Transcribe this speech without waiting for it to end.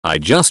I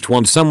just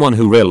want someone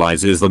who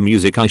realizes the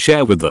music I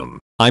share with them,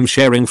 I'm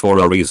sharing for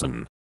a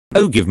reason.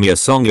 Oh, give me a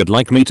song you'd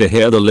like me to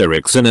hear the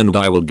lyrics in and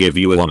I will give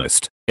you an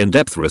honest,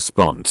 in-depth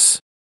response.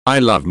 I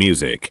love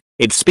music.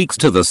 It speaks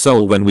to the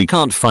soul when we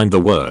can't find the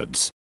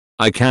words.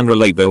 I can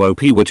relate though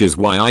OP, which is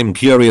why I'm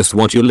curious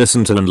what you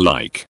listen to and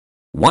like.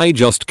 Why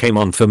just came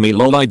on for me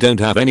lol. I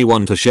don't have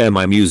anyone to share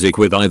my music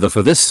with either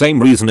for this same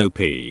reason OP.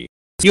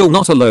 You're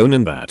not alone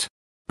in that.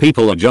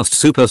 People are just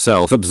super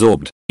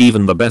self-absorbed,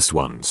 even the best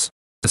ones.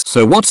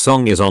 So what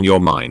song is on your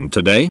mind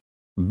today?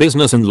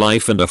 Business and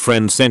life and a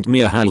friend sent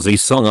me a Halsey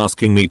song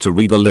asking me to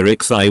read the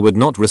lyrics. I would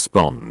not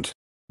respond.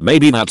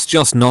 Maybe that's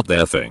just not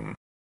their thing.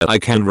 I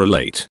can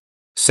relate.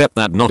 Except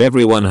that not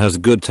everyone has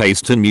good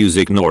taste in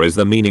music, nor is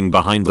the meaning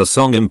behind the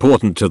song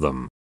important to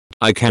them.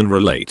 I can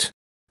relate.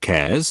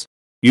 Cares?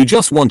 You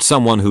just want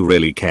someone who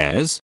really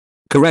cares?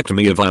 Correct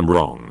me if I'm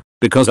wrong,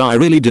 because I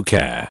really do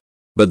care.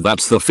 But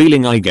that's the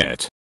feeling I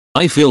get.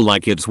 I feel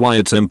like it's why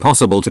it's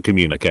impossible to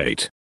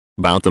communicate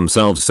about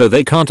themselves, so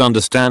they can't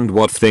understand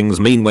what things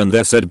mean when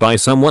they're said by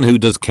someone who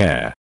does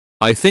care.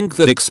 I think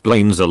that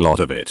explains a lot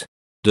of it.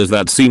 Does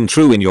that seem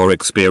true in your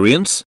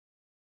experience?